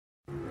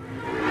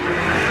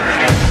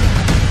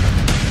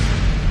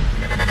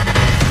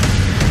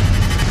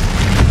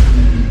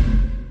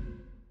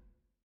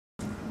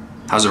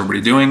How's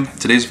everybody doing?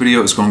 Today's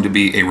video is going to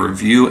be a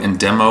review and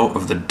demo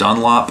of the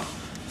Dunlop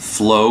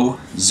Flow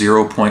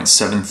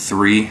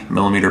 0.73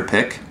 millimeter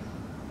pick.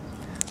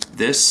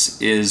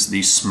 This is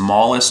the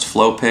smallest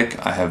flow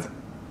pick I have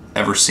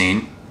ever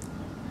seen.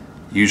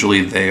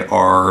 Usually they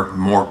are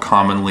more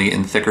commonly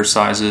in thicker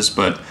sizes,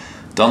 but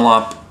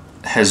Dunlop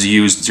has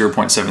used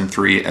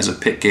 0.73 as a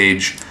pick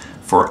gauge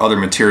for other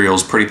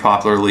materials pretty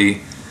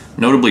popularly,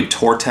 notably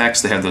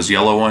Tortex. They have those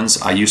yellow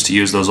ones. I used to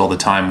use those all the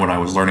time when I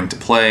was learning to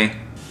play.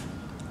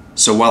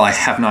 So while I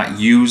have not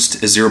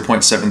used a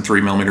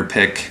 0.73 millimeter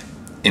pick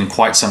in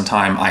quite some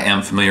time, I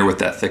am familiar with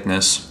that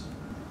thickness.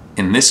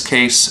 In this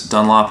case,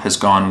 Dunlop has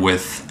gone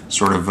with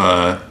sort of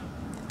a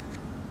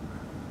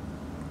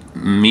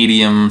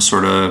medium,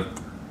 sort of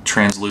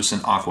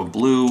translucent aqua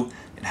blue.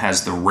 It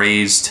has the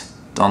raised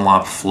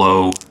Dunlop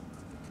Flow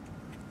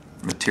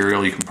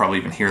material. You can probably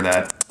even hear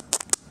that.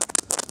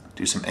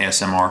 Do some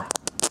ASMR.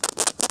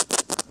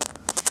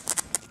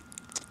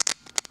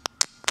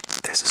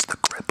 This is the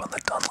grip on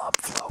the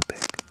Dunlop Flow pick,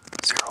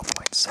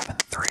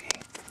 0.73.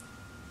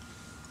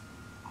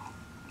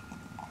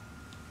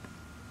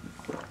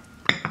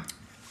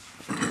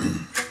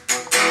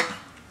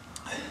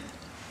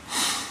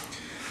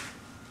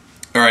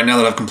 All right, now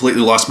that I've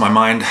completely lost my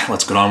mind,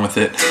 let's get on with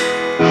it.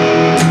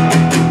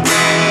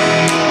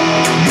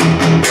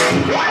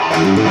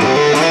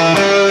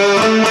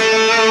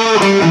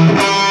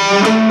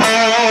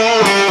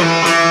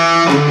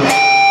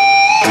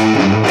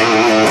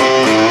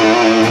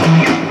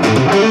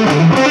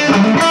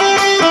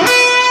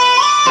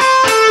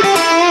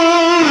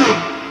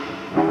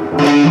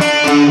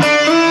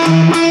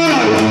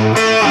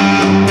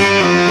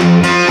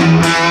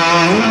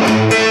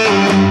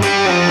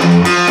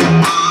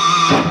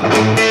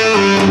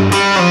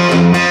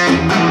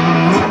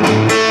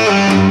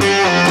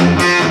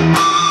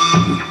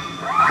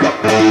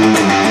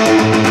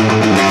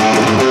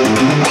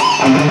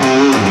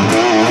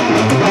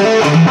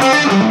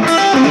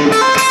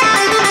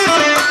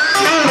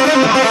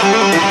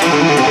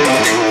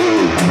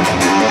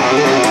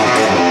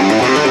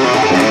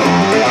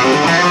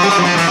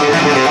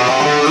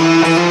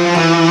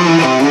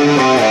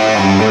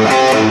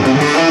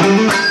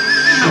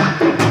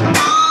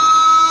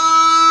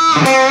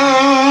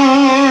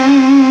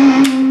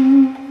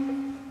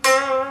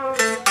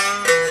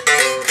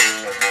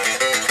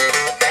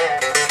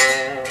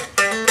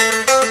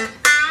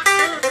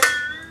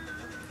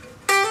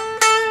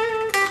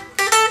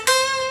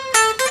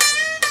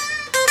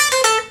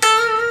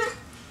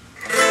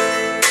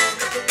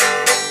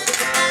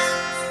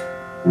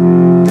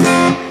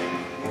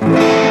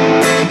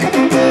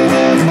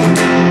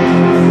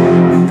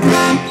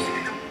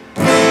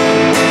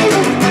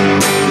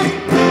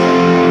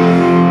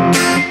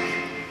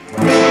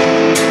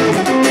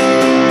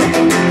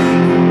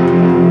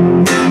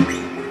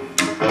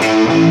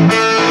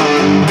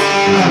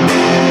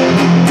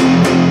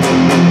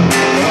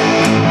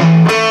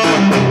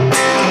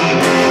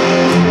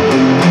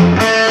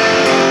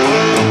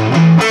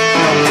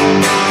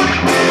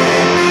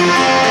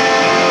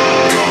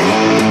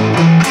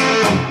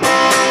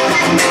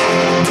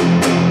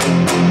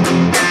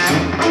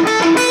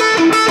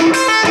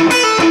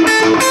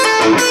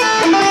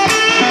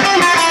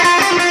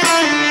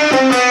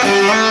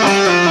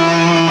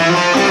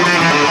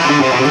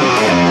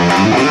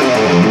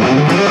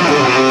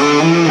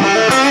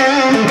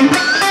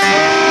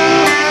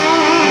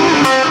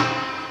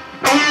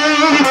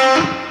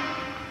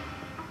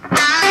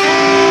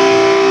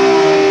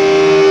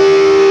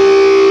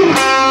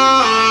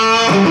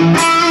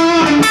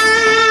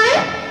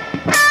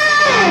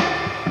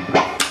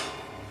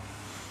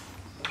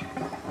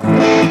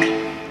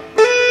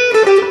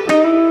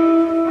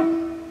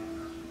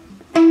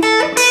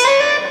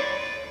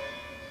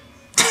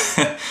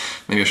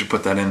 Maybe I should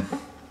put that in.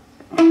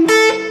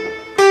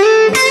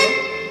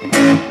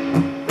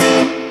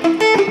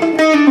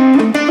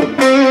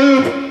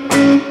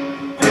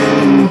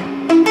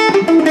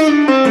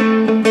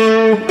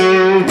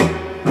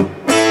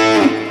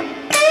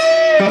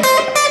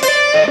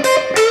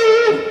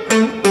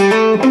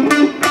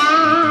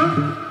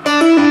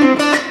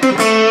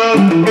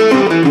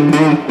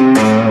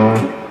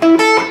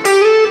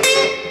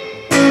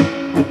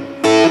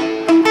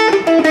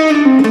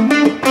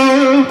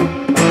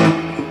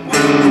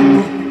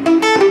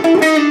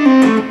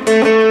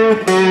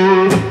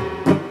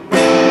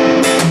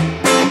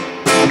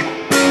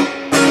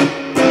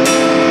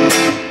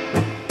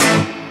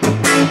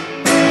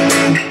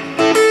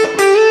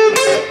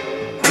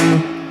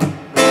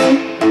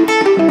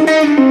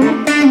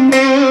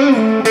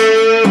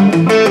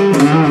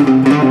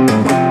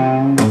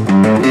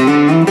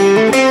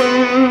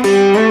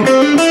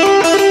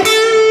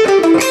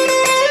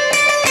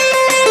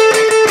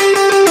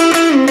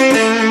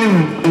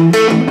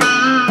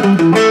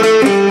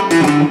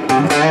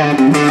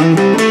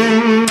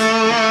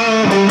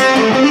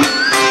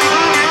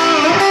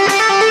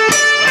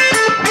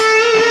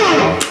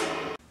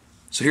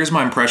 So here's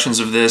my impressions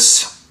of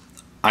this.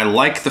 I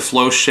like the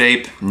flow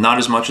shape, not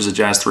as much as a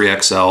Jazz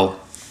 3 XL.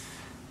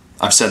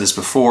 I've said this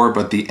before,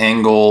 but the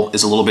angle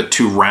is a little bit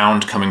too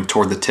round coming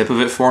toward the tip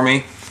of it for me,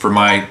 for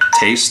my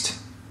taste.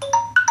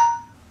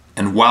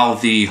 And while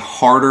the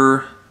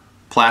harder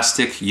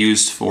plastic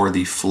used for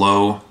the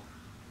Flow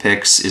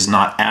picks is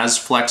not as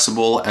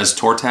flexible as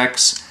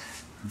Tortex,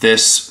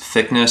 this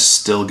thickness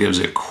still gives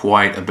it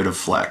quite a bit of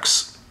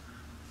flex.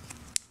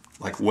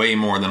 Like way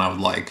more than I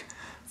would like.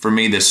 For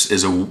me, this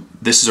is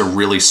a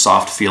really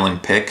soft feeling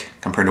pick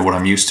compared to what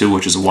I'm used to,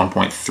 which is a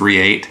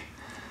 1.38.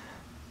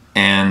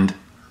 And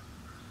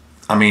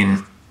I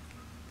mean,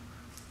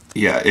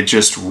 yeah, it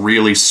just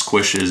really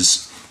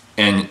squishes,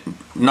 and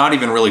not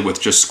even really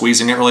with just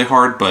squeezing it really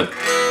hard, but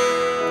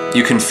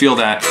you can feel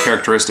that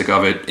characteristic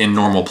of it in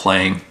normal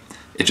playing.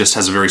 It just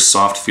has a very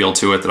soft feel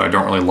to it that I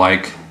don't really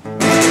like.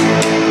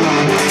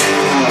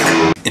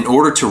 In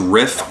order to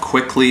riff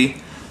quickly,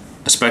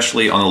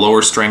 especially on the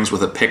lower strings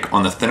with a pick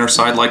on the thinner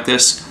side like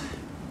this,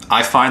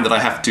 I find that I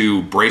have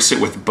to brace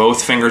it with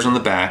both fingers on the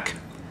back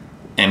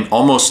and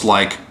almost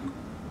like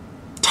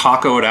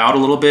taco it out a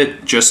little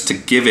bit just to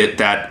give it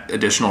that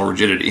additional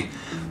rigidity,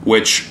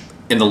 which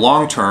in the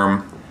long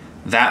term,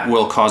 that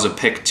will cause a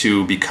pick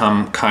to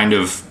become kind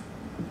of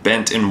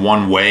bent in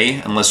one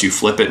way unless you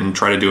flip it and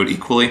try to do it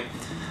equally.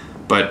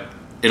 But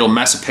it'll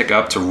mess a pick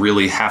up to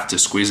really have to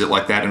squeeze it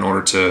like that in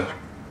order to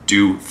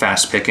do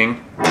fast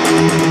picking.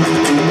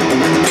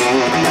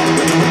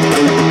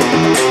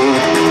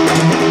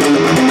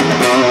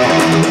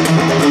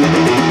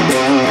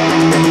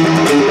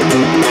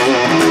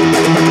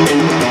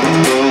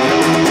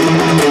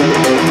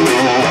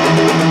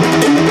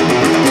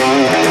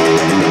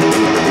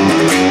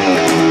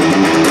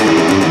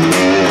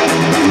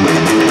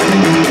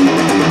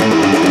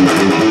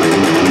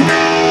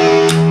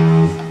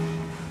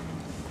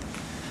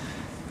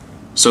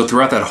 So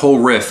throughout that whole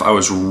riff, I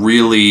was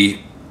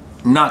really,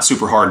 not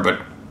super hard,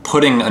 but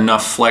putting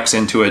enough flex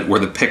into it where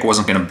the pick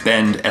wasn't going to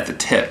bend at the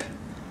tip,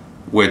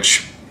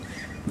 which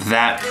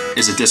that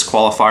is a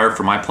disqualifier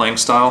for my playing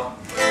style.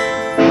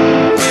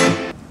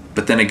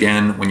 But then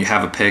again, when you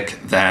have a pick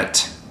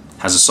that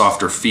has a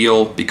softer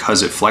feel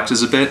because it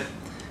flexes a bit,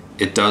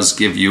 it does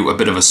give you a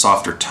bit of a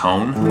softer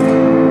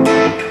tone.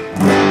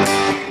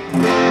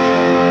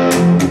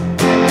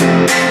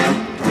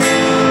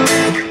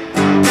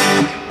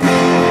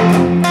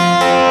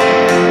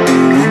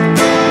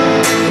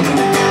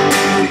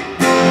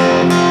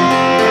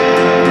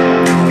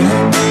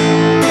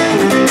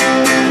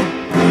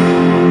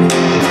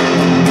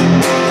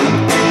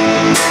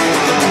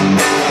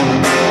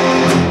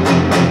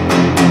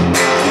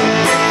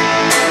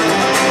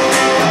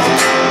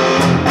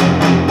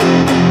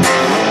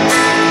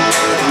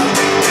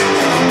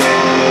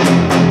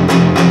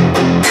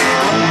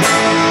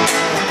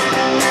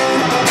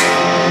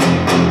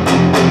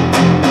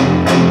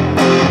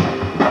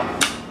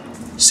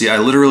 See, I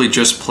literally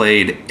just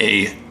played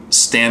a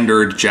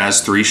standard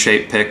Jazz 3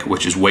 shape pick,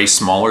 which is way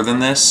smaller than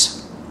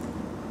this,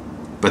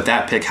 but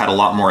that pick had a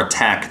lot more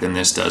attack than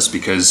this does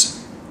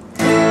because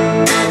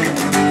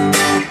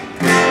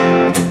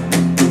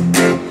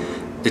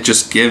it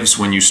just gives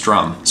when you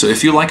strum. So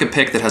if you like a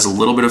pick that has a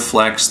little bit of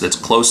flex, that's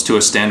close to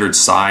a standard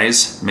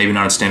size, maybe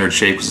not a standard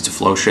shape because it's a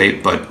Flow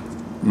shape, but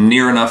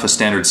near enough a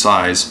standard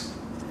size,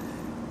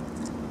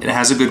 it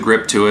has a good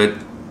grip to it,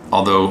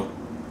 although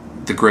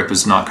the grip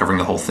is not covering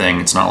the whole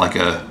thing. It's not like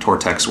a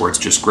Tortex where it's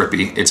just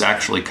grippy. It's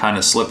actually kind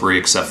of slippery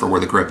except for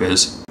where the grip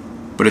is.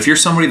 But if you're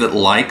somebody that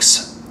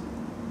likes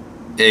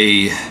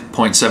a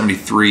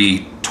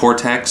 .73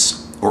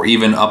 Tortex, or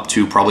even up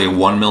to probably a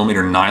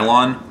 1mm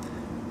nylon,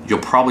 you'll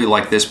probably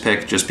like this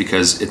pick just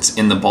because it's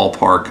in the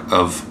ballpark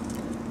of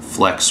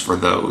flex for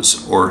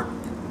those, or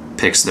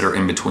picks that are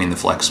in between the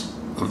flex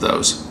of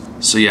those.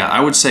 So yeah, I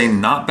would say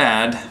not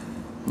bad,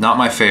 not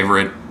my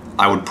favorite.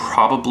 I would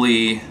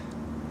probably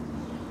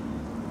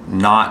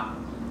not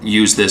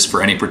use this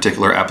for any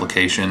particular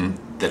application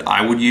that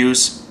I would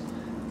use.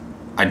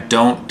 I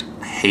don't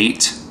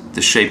hate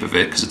the shape of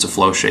it because it's a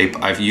Flow shape.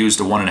 I've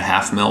used a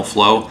 1.5mm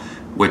Flow,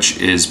 which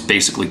is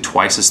basically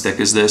twice as thick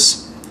as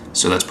this,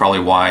 so that's probably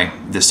why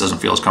this doesn't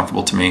feel as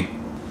comfortable to me.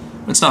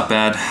 It's not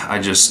bad, I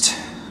just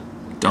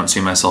don't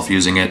see myself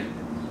using it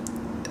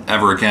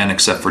ever again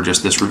except for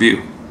just this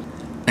review.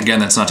 Again,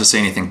 that's not to say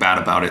anything bad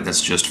about it,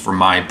 that's just for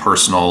my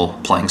personal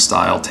playing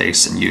style,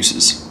 tastes, and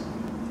uses.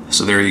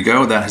 So there you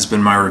go, that has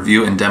been my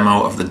review and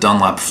demo of the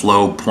Dunlop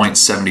Flow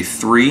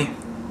 .73.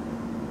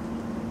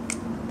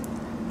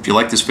 If you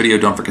like this video,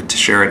 don't forget to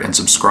share it and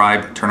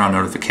subscribe, turn on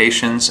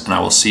notifications, and I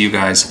will see you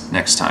guys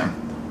next time.